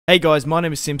Hey guys, my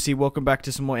name is Simpzy. Welcome back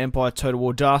to some more Empire Total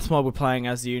War Darthmod. We're playing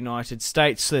as the United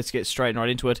States, so let's get straight right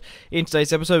into it. In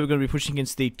today's episode, we're going to be pushing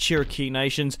against the Cherokee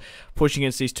nations, pushing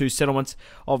against these two settlements.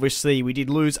 Obviously, we did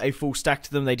lose a full stack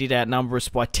to them. They did outnumber us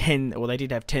by 10, well, they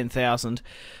did have 10,000.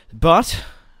 But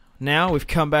now we've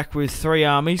come back with 3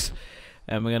 armies,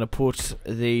 and we're going to put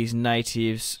these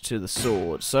natives to the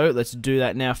sword. So let's do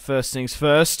that now. First things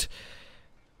first.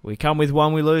 We come with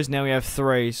 1, we lose, now we have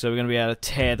 3, so we're going to be able to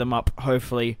tear them up,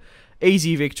 hopefully.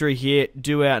 Easy victory here,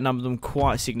 do outnumber them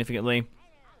quite significantly.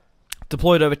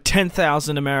 Deployed over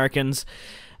 10,000 Americans,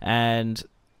 and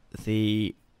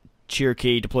the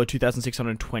Cherokee deployed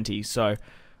 2,620, so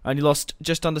only lost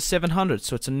just under 700,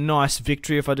 so it's a nice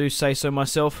victory if I do say so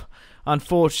myself.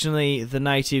 Unfortunately, the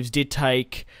natives did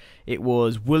take, it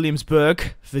was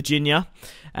Williamsburg, Virginia,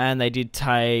 and they did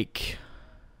take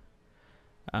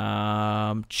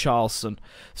Charleston.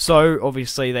 So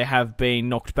obviously they have been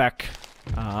knocked back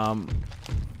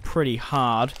pretty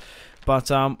hard, but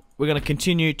we're going to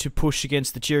continue to push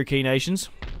against the Cherokee nations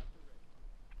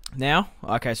now.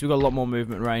 Okay, so we've got a lot more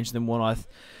movement range than what I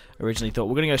originally thought.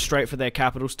 We're going to go straight for their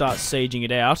capital, start sieging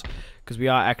it out, because we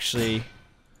are actually,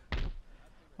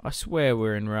 I swear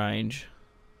we're in range.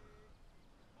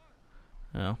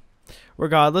 Oh.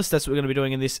 Regardless, that's what we're going to be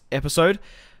doing in this episode.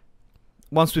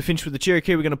 Once we finish with the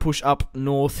Cherokee, we're going to push up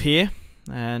north here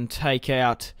and take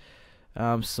out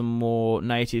some more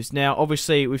natives. Now,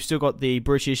 obviously, we've still got the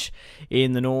British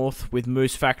in the north with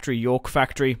Moose Factory, York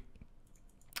Factory.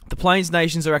 The Plains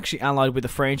nations are actually allied with the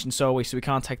French, and so are we, so we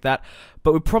can't take that.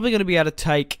 But we're probably going to be able to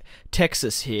take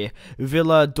Texas here.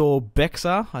 Villa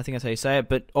d'Orbexa, I think that's how you say it,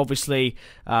 but obviously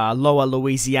lower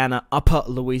Louisiana, upper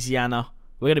Louisiana.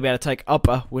 We're going to be able to take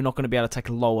upper, we're not going to be able to take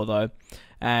lower though.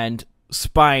 And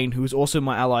Spain, who is also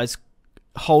my allies,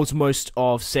 holds most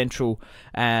of Central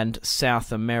and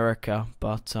South America,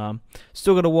 but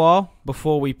still got a while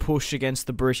before we push against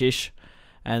the British.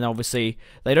 And obviously,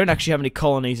 they don't actually have any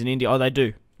colonies in India. Oh, they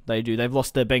do. They do. They've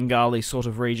lost their Bengali sort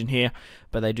of region here,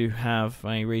 but they do have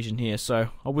a region here. So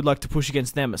I would like to push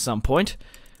against them at some point.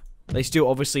 They still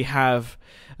obviously have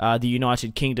the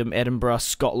United Kingdom, Edinburgh,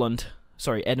 Scotland.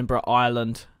 Sorry, Edinburgh,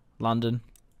 Ireland, London.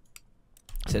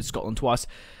 I said Scotland twice.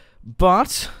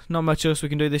 But not much else we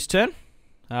can do this turn.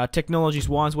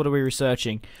 Technologies-wise, what are we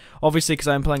researching? Obviously, because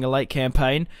I'm playing a late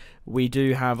campaign, we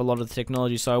do have a lot of the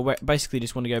technology, so I basically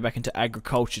just want to go back into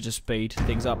agriculture to speed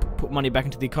things up, put money back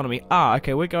into the economy.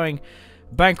 Okay, we're going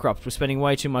bankrupt. We're spending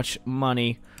way too much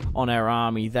money on our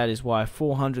army. That is why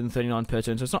 439 per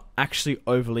turn, so it's not actually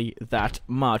overly that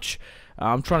much.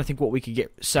 I'm trying to think what we could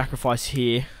get sacrifice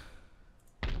here.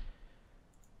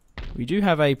 We do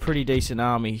have a pretty decent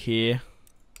army here.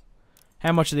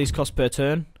 How much do these cost per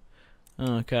turn?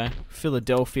 Okay,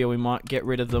 Philadelphia, we might get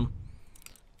rid of them.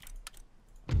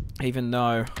 Even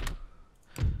though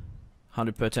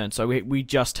 100 per turn, so we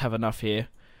just have enough here.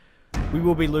 We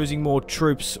will be losing more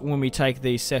troops when we take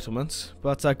these settlements.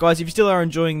 But guys, if you still are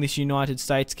enjoying this United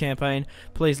States campaign,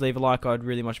 please leave a like. I'd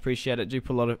really much appreciate it. I do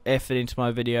put a lot of effort into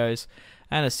my videos,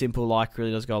 and a simple like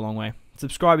really does go a long way.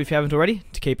 Subscribe if you haven't already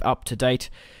to keep up to date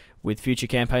with future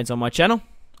campaigns on my channel.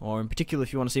 Or in particular,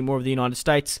 if you want to see more of the United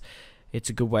States,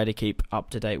 it's a good way to keep up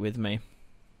to date with me.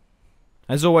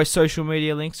 As always, social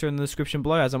media links are in the description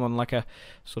below, as I'm on like a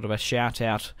sort of a shout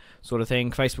out sort of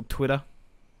thing. Facebook, Twitter,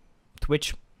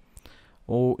 Twitch,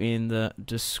 all in the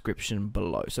description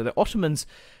below. So the Ottomans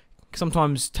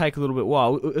sometimes take a little bit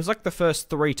while. It was like the first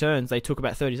 3 turns, they took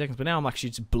about 30 seconds, but now I'm actually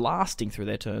just blasting through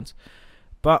their turns.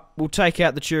 But we'll take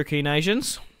out the Cherokee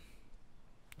nations,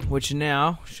 which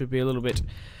now should be a little bit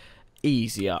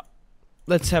easier.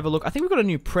 Let's have a look. I think we've got a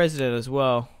new president as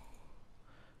well.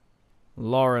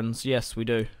 Lawrence, yes we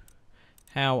do.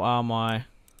 How are my...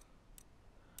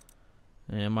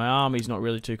 Yeah, my army's not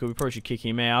really too good. We probably should kick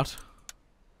him out.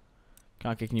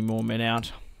 Can't kick any more men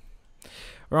out.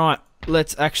 Right,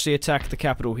 let's actually attack the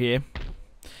capital here.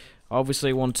 I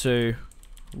obviously want to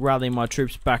rally my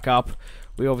troops back up.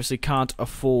 We obviously can't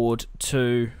afford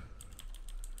to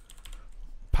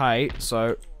pay,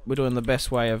 so we're doing the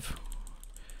best way of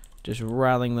just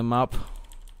rallying them up.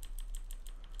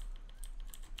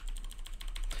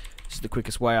 This is the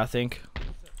quickest way, I think.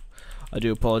 I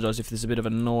do apologise if there's a bit of a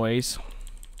noise.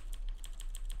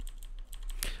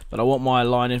 But I want my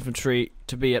line infantry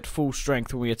to be at full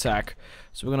strength when we attack.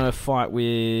 So we're going to fight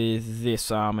with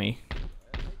this army.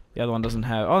 The other one doesn't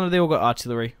have... Oh no, they all got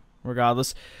artillery.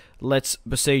 Regardless. Let's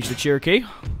besiege the Cherokee.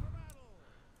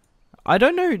 I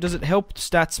don't know, does it help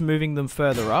stats moving them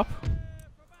further up?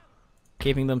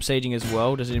 Keeping them sieging as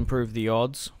well, does it improve the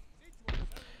odds?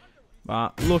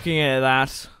 But looking at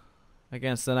that,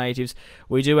 against the natives.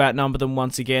 We do outnumber them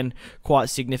once again quite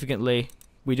significantly.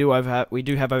 We do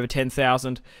have over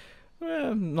 10,000.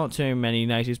 Not too many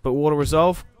natives, but water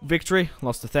resolve. Victory.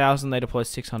 Lost 1,000. They deployed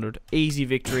 600. Easy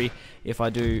victory, if I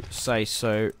do say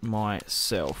so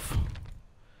myself.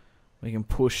 We can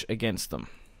push against them.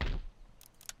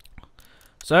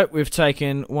 So, we've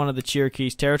taken one of the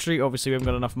Cherokees' territory. Obviously, we haven't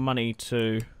got enough money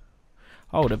to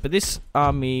hold it. But this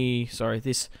army,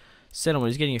 this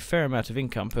settlement is getting a fair amount of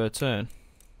income per turn.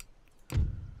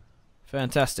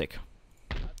 Fantastic.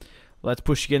 Let's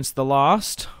push against the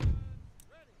last.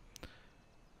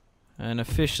 And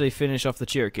officially finish off the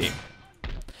Cherokee.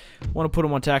 Want to put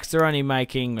them on tax. They're only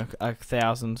making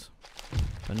 1,000.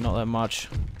 But not that much.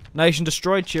 Nation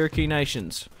destroyed. Cherokee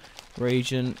nations.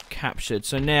 Region captured.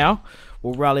 So now,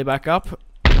 we'll rally back up.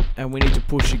 And we need to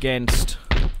push against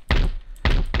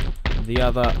the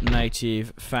other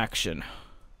native faction.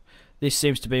 This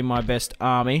seems to be my best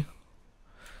army.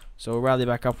 So we'll rally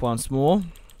back up once more.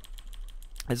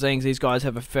 As long as these guys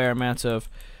have a fair amount of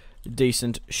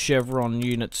decent chevron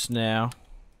units now,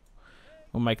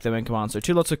 we'll make them in command. So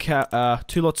two lots of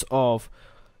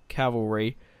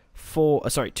cavalry,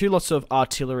 2 lots of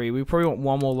artillery. We probably want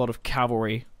 1 more lot of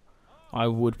cavalry. I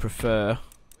would prefer.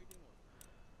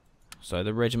 So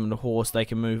the regiment of horse, they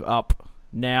can move up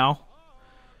now.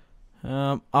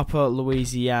 Upper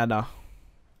Louisiana.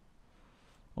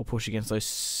 I'll push against those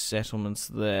settlements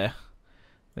there.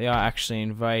 They are actually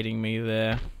invading me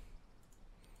there.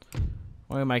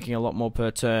 We're making a lot more per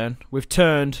turn. We've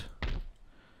turned.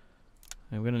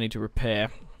 And we're going to need to repair.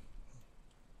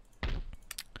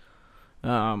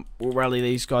 We'll rally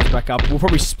these guys back up. We'll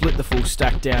probably split the full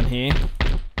stack down here.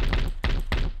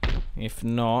 If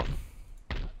not.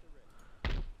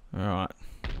 Alright.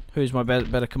 Who's my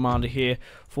better commander here?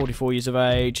 44 years of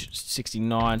age.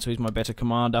 69, so he's my better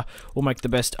commander. We'll make the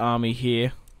best army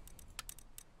here.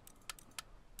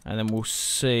 And then we'll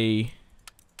see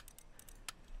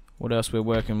what else we're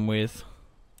working with.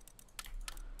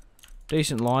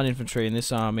 Decent line infantry in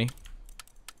this army.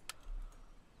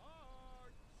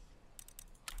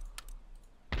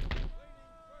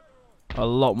 A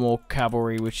lot more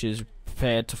cavalry, which is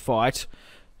prepared to fight.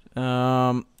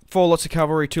 4 lots of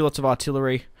cavalry, 2 lots of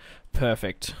artillery.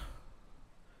 Perfect.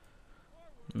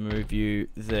 Move you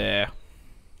there.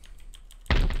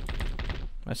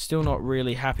 I'm still not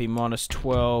really happy.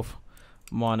 -12,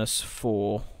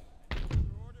 -4,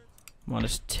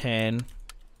 -10,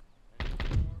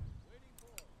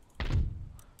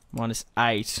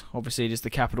 -8. Obviously it is the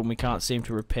capital, and we can't seem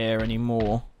to repair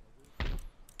anymore.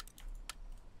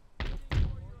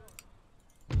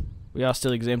 We are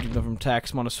still exempting them from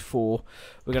tax. -4.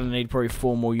 We're going to need probably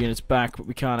 4 more units back, but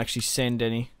we can't actually send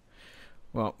any.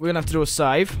 Well, we're going to have to do a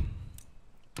save.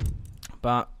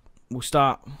 But we'll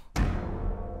start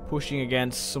pushing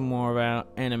against some more of our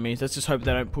enemies. Let's just hope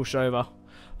they don't push over.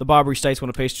 The Barbary States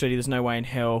want a peace treaty. There's no way in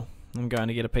hell I'm going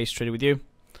to get a peace treaty with you.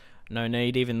 No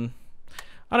need. Even,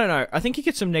 I don't know. I think you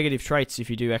get some negative traits if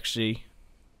you do actually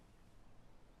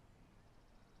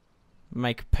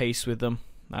make peace with them.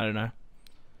 I don't know.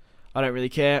 I don't really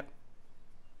care.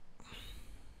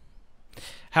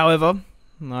 However,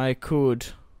 I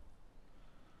could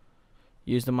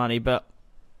use the money, but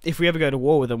if we ever go to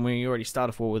war with them, we already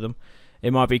started war with them,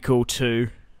 it might be cool to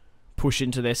push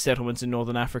into their settlements in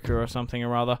Northern Africa or something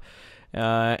or other.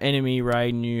 Enemy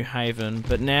raid New Haven,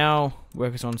 but now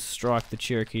workers on strike the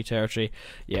Cherokee territory.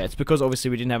 Yeah, it's because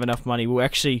obviously we didn't have enough money. We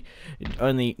actually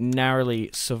only narrowly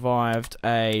survived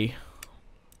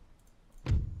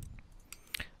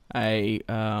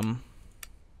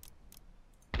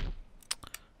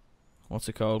what's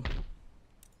it called?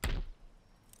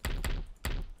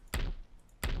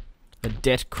 A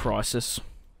debt crisis.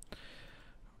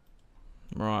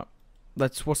 Right.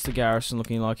 What's the garrison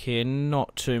looking like here?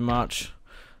 Not too much.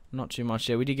 Not too much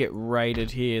there. We did get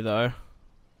raided here though.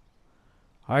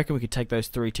 I reckon we could take those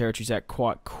 3 territories out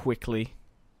quite quickly.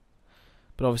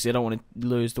 But obviously I don't want to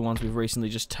lose the ones we've recently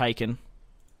just taken.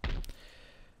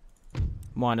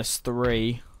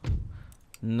 -3.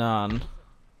 None.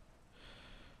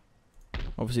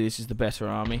 Obviously this is the better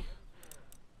army.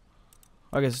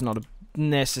 I guess it's not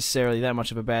necessarily that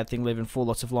much of a bad thing leaving 4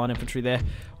 lots of line infantry there.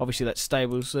 Obviously that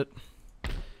stables it.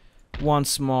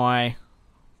 Once my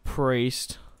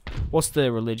priest... What's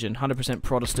their religion? 100%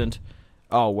 Protestant.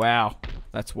 Oh wow.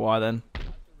 That's why then.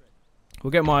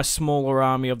 We'll get my smaller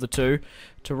army of the 2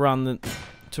 to run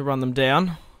them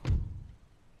down.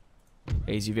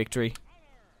 Easy victory.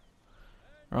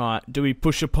 Right, do we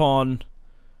push upon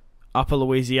Upper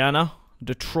Louisiana?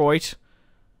 Detroit?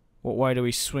 What way do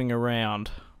we swing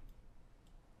around?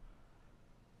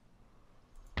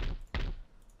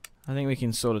 I think we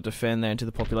can sort of defend there into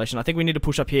the population. I think we need to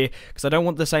push up here, because I don't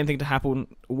want the same thing to happen,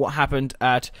 what happened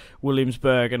at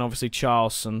Williamsburg and obviously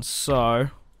Charleston. So,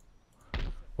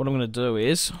 what I'm going to do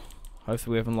is,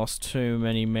 hopefully we haven't lost too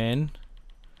many men.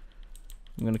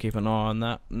 I'm going to keep an eye on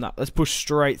that. No, let's push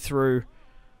straight through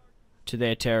to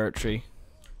their territory.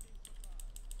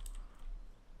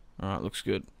 Alright, looks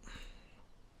good.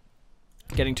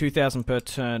 Getting 2,000 per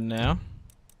turn now.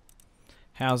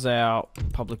 How's our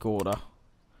public order?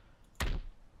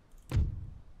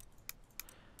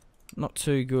 Not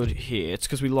too good here. It's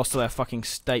because we lost all our fucking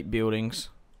state buildings.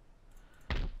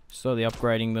 Slowly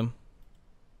upgrading them.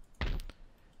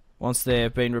 Once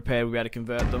they've been repaired, we'll be able to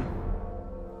convert them.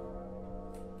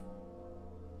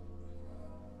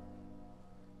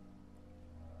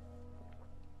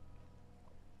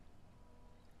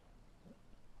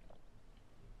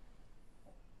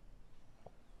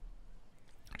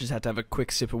 Just had to have a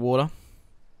quick sip of water.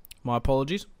 My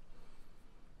apologies.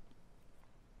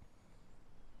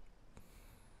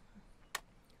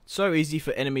 So easy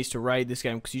for enemies to raid this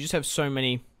game because you just have so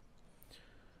many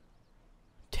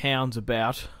towns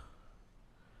about.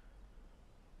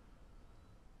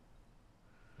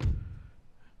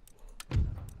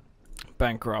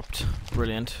 Bankrupt.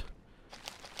 Brilliant.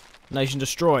 Nation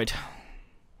destroyed.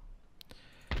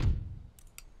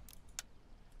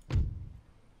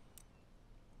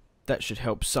 That should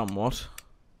help somewhat.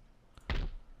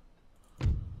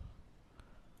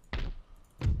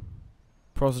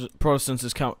 Protestants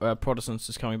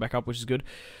is coming back up, which is good.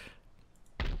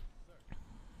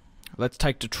 Let's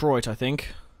take Detroit, I think.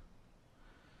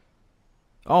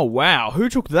 Oh wow, who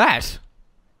took that?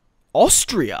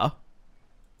 Austria?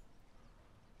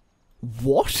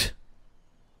 What?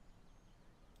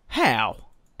 How?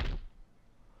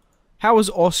 How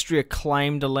has Austria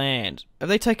claimed a land? Have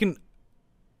they taken...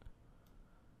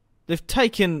 They've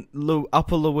taken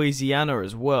Upper Louisiana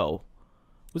as well.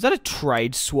 Was that a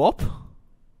trade swap?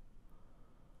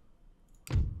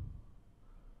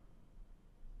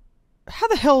 How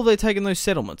the hell have they taken those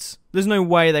settlements? There's no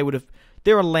way they would have...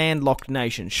 They're a landlocked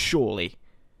nation, surely.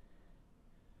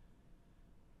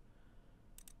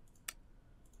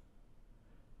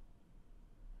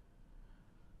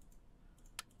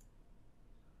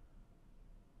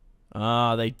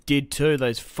 Ah, they did too,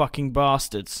 those fucking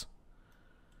bastards.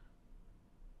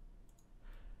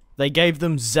 They gave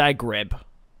them Zagreb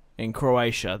in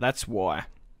Croatia, that's why.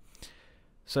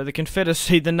 So the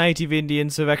Confederacy, the native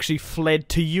Indians, have actually fled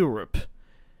to Europe.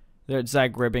 They're at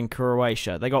Zagreb in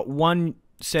Croatia. They got one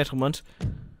settlement.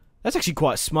 That's actually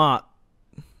quite smart.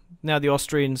 Now the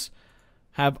Austrians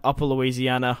have Upper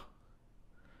Louisiana.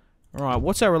 Alright,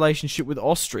 what's our relationship with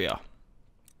Austria?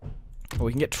 Well,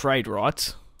 we can get trade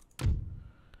rights.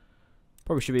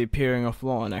 Probably should be appearing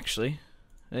offline, actually.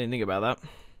 I didn't think about that.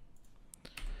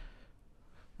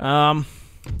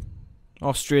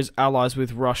 Austria's allies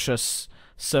with Russia,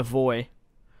 Savoy.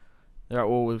 They're at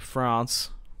war with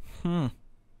France. Ah,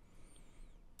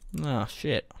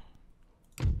 shit.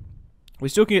 We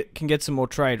still can get some more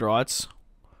trade rights.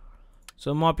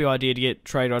 So it might be an idea to get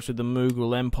trade rights with the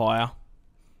Mughal Empire.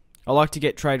 I like to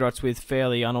get trade rights with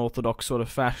fairly unorthodox sort of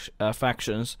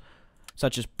factions,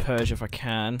 such as Persia if I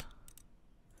can.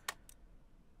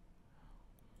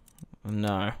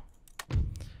 No.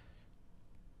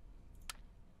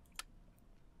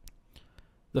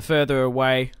 The further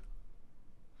away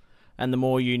and the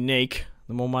more unique,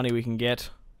 the more money we can get.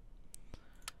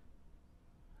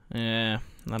 Yeah,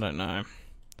 I don't know.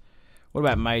 What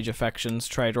about major factions,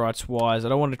 trade rights wise? I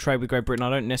don't want to trade with Great Britain. I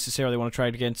don't necessarily want to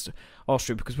trade against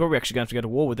Austria because we're probably actually going to have to go to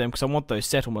war with them because I want those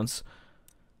settlements.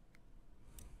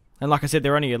 And like I said,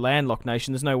 they're only a landlocked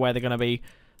nation. There's no way they're going to be...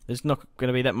 There's not going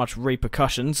to be that much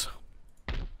repercussions.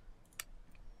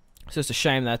 It's just a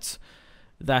shame that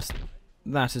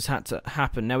has had to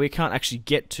happen. Now, we can't actually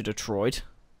get to Detroit.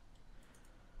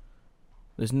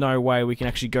 There's no way we can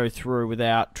actually go through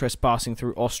without trespassing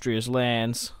through Austria's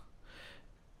lands.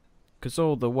 Because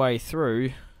all the way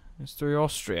through is through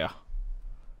Austria.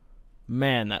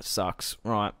 Man, that sucks.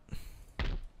 Right.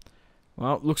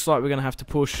 Well, looks like we're going to have to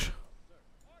push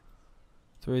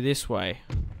through this way.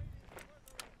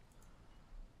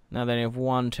 Now they only have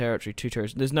one territory, two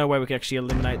territories. There's no way we can actually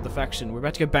eliminate the faction. We're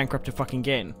about to go bankrupt to fucking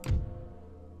again.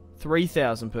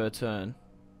 3,000 per turn.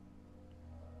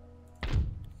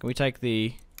 Can we take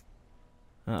the...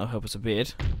 That'll help us a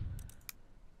bit.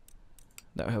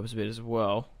 That'll help us a bit as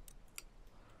well.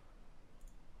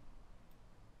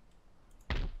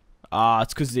 Ah,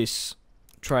 it's because this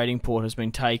trading port has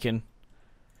been taken.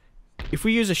 If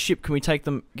we use a ship, can we take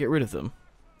them, get rid of them?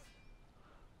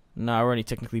 No, we're only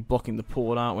technically blocking the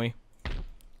port, aren't we?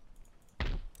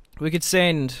 We could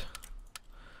send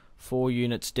 4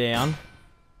 units down.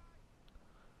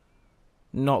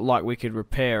 Not like we could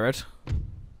repair it.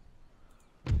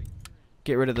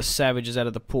 Get rid of the savages out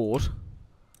of the port.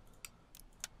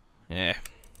 Yeah.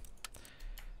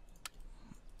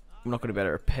 I'm not going to be able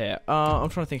to repair. I'm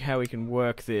trying to think how we can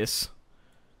work this.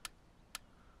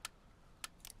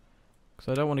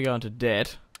 Because I don't want to go into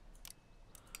debt.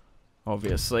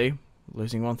 Obviously.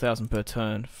 Losing 1,000 per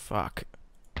turn. Fuck.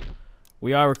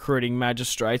 We are recruiting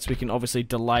magistrates. We can obviously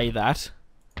delay that.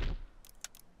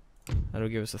 That'll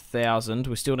give us 1,000.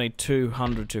 We still need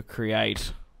 200 to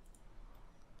create.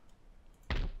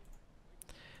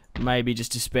 Maybe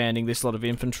just disbanding this lot of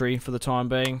infantry for the time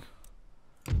being.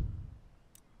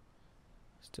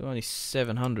 Still only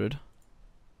 700.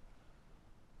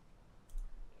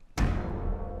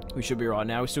 We should be right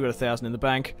now. We still got 1,000 in the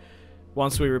bank.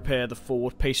 Once we repair the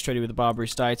fort, peace treaty with the Barbary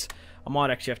States. I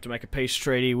might actually have to make a peace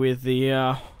treaty with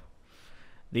the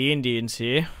Indians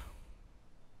here.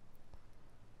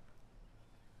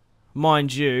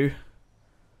 Mind you,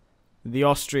 the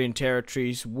Austrian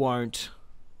territories won't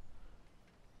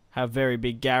have very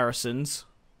big garrisons.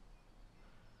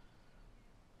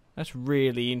 That's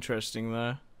really interesting,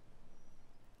 though,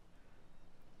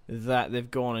 that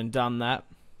they've gone and done that.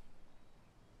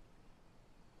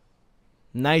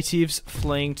 Natives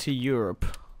fleeing to Europe.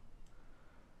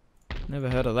 Never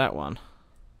heard of that one.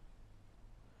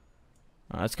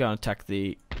 Alright, let's go and attack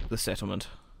the settlement.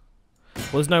 Well,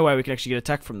 there's no way we can actually get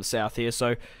attacked from the south here,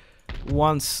 so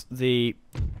once the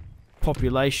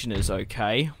population is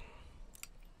okay...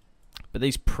 But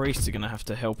these priests are going to have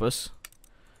to help us.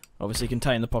 Obviously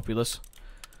contain the populace.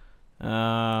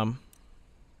 How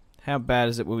bad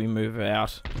is it when we move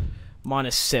out?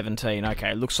 Minus 17.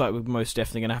 Okay, looks like we're most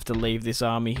definitely going to have to leave this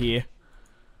army here.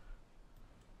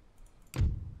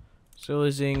 Still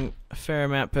losing a fair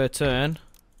amount per turn.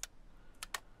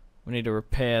 We need to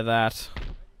repair that.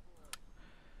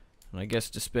 And I guess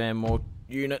disband more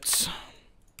units.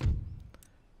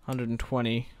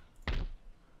 120.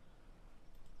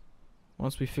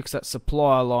 Once we fix that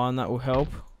supply line, that will help.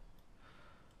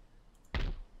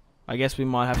 I guess we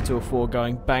might have to afford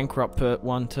going bankrupt per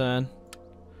one turn.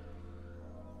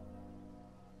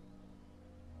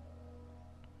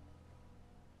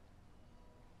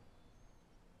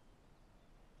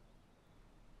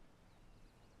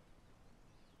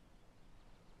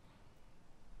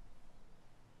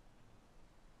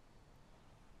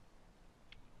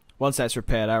 Once that's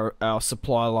repaired, our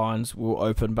supply lines will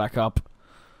open back up.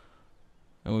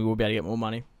 And we will be able to get more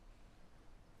money.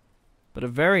 But a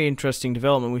very interesting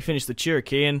development. We finished the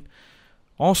Cherokee, and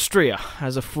Austria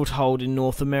has a foothold in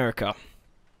North America.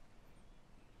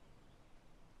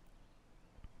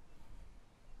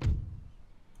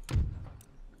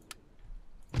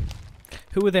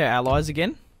 Who are their allies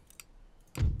again?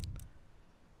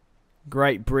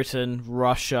 Great Britain,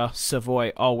 Russia,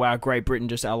 Savoy. Oh wow, Great Britain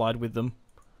just allied with them.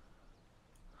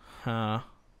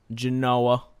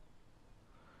 Genoa.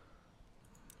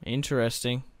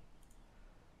 Interesting.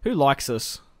 Who likes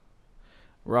us?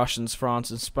 Russians,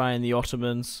 France and Spain, the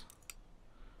Ottomans.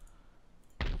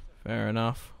 Fair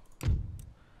enough.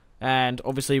 And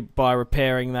obviously by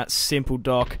repairing that simple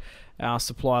dock, our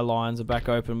supply lines are back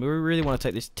open. We really want to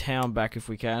take this town back if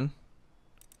we can.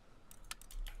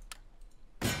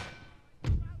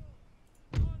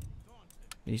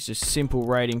 These just simple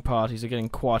raiding parties are getting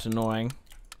quite annoying.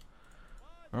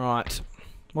 Alright.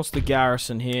 What's the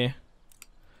garrison here?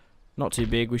 Not too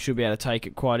big, we should be able to take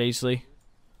it quite easily.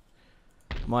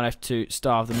 Might have to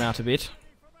starve them out a bit.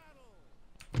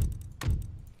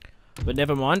 But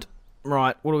never mind.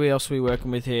 Right, what else are we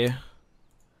working with here?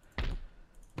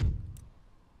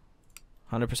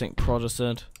 100%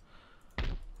 Protestant.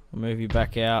 I'll move you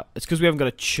back out. It's because we haven't got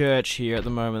a church here at the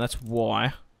moment, that's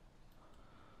why.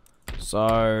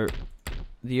 So,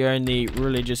 the only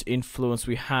religious influence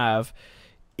we have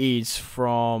is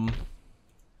from...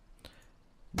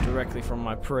 directly from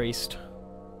my priest.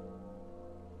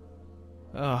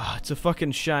 Oh, it's a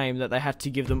fucking shame that they had to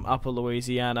give them Upper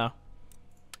Louisiana.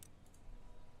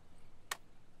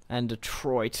 And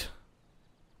Detroit.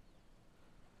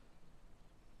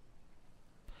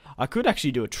 I could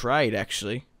actually do a trade,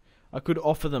 actually. I could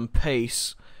offer them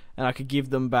peace, and I could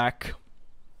give them back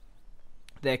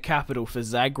their capital for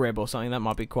Zagreb or something. That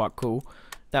might be quite cool.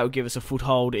 That would give us a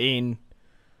foothold in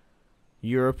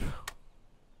Europe.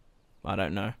 I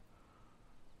don't know.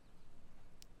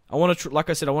 I want to, like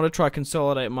I said, I want to try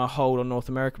consolidate my hold on North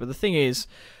America. But the thing is,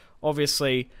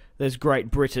 obviously, there's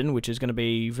Great Britain, which is going to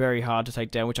be very hard to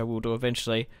take down, which I will do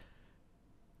eventually.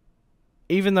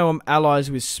 Even though I'm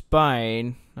allies with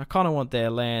Spain, I kind of want their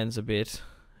lands a bit,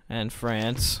 and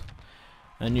France.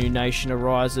 A new nation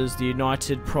arises. The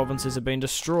United Provinces have been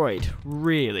destroyed.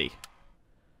 Really?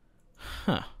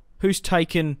 Huh. Who's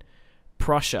taken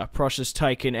Prussia? Prussia's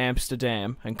taken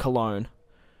Amsterdam and Cologne.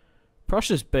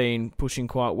 Prussia's been pushing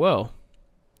quite well.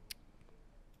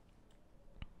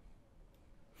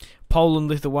 Poland,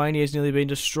 Lithuania has nearly been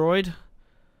destroyed.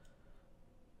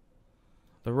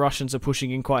 The Russians are pushing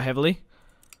in quite heavily.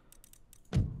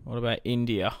 What about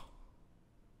India?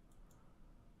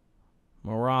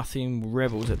 Marathian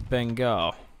rebels at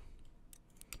Bengal.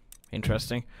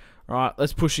 Interesting. Alright,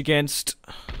 let's push against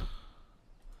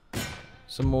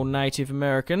some more Native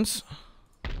Americans.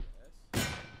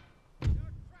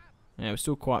 Yeah, we're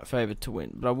still quite favoured to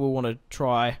win, but I will want to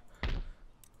try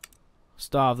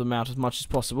starve them out as much as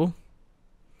possible.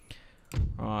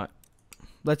 Alright,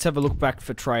 let's have a look back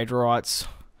for trade rights.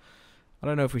 I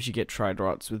don't know if we should get trade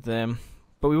rights with them,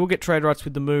 but we will get trade rights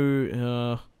with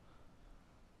the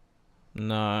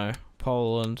no,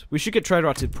 Poland. We should get trade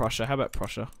rights with Prussia. How about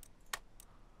Prussia?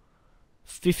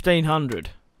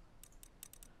 1,500.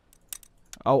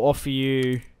 I'll offer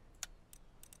you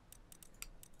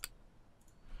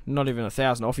not even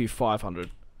 1,000. I'll offer you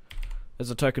 500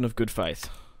 as a token of good faith.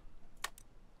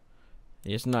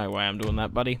 There's no way I'm doing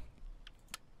that, buddy.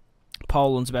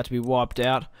 Poland's about to be wiped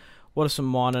out. What are some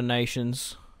minor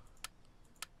nations?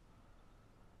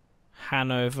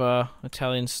 Hanover,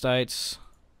 Italian states.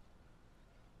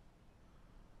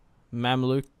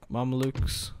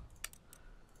 Mamluks.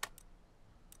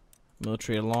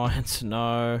 Military alliance,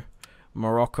 no.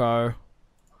 Morocco.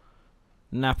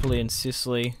 Napoli and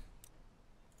Sicily.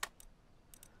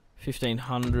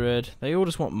 1,500. They all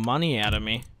just want money out of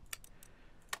me.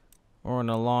 Or an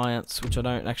alliance, which I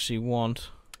don't actually want.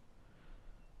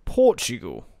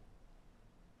 Portugal.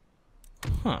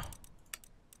 Huh.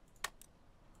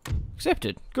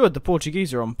 Accepted. Good, the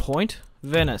Portuguese are on point.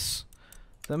 Venice.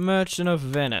 The Merchant of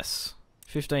Venice.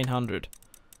 1,500.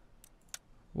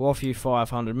 We'll offer you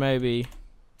 500, maybe.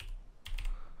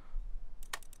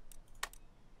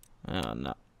 Oh,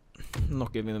 no. I'm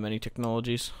not giving them any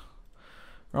technologies.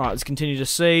 Right, let's continue to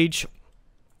siege.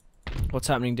 What's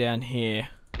happening down here?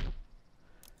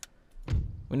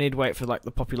 We need to wait for like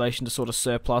the population to sort of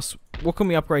surplus. What can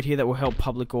we upgrade here that will help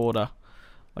public order?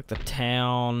 Like the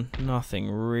town? Nothing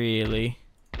really.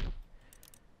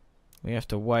 We have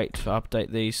to wait to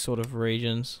update these sort of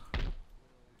regions.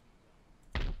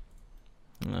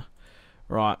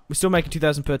 Right, we're still making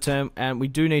 2,000 per term, and we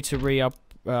do need to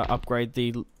upgrade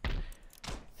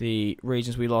the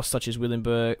regions we lost, such as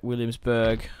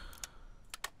Williamsburg.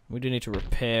 We do need to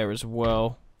repair as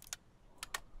well,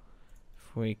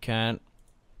 if we can.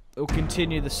 We'll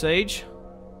continue the siege.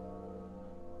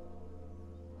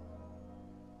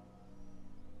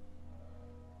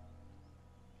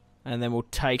 And then we'll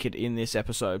take it in this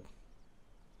episode.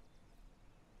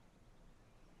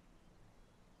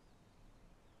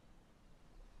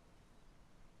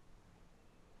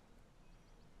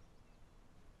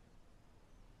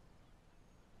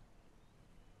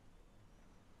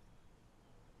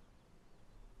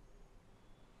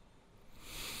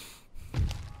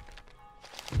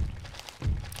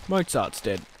 Mozart's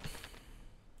dead.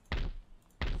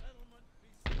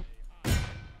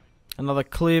 Another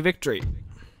clear victory.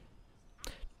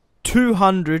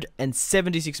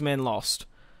 276 men lost.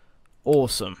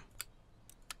 Awesome.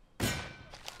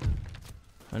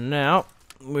 And now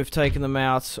we've taken them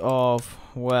out of,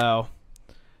 well,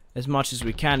 as much as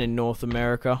we can in North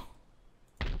America.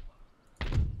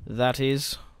 That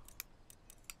is.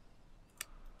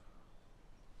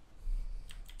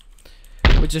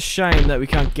 It's a shame that we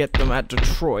can't get them at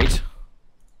Detroit.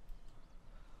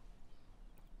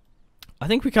 I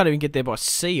think we can't even get there by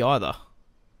sea either.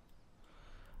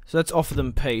 So let's offer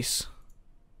them peace.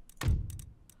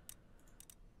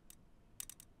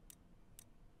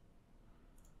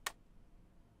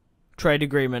 Trade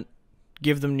agreement.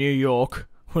 Give them New York.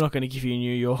 We're not going to give you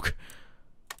New York.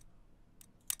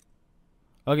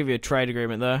 I'll give you a trade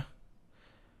agreement though.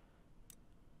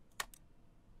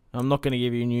 I'm not going to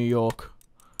give you New York.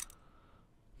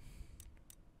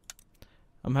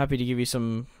 I'm happy to give you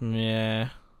some, yeah,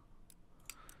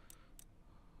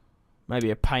 maybe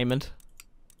a payment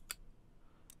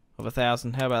of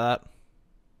 1,000. How about that?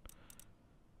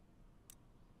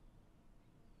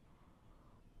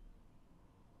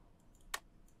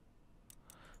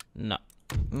 No.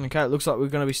 Okay, it looks like we're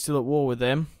going to be still at war with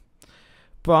them.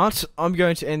 But I'm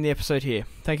going to end the episode here.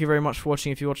 Thank you very much for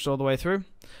watching if you watched all the way through.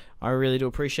 I really do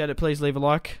appreciate it. Please leave a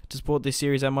like to support this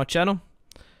series and my channel.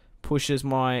 Pushes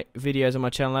my videos on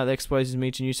my channel out, that exposes me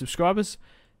to new subscribers.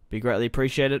 Be greatly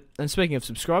appreciated. And speaking of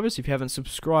subscribers, if you haven't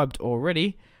subscribed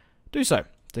already, do so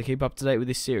to keep up to date with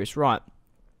this series. Right,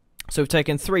 So we've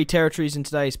taken 3 territories in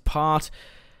today's part.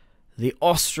 The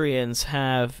Austrians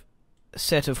have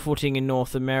set a footing in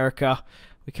North America.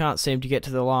 We can't seem to get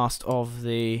to the last of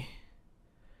the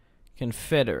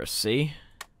Confederacy.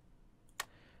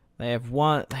 They have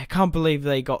one. I can't believe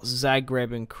they got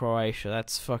Zagreb in Croatia.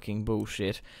 That's fucking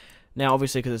bullshit. Now,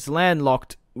 obviously, because it's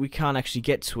landlocked, we can't actually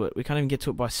get to it. We can't even get to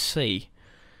it by sea.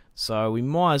 So we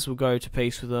might as well go to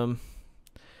peace with them.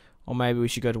 Or maybe we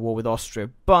should go to war with Austria.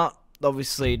 But,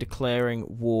 obviously,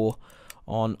 declaring war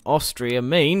on Austria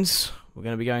means we're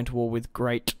going to be going to war with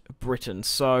Great Britain.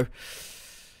 So,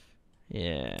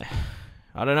 yeah,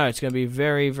 I don't know. It's going to be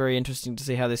very, very interesting to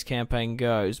see how this campaign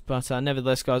goes. But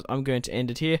nevertheless, guys, I'm going to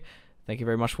end it here. Thank you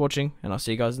very much for watching, and I'll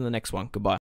see you guys in the next one. Goodbye.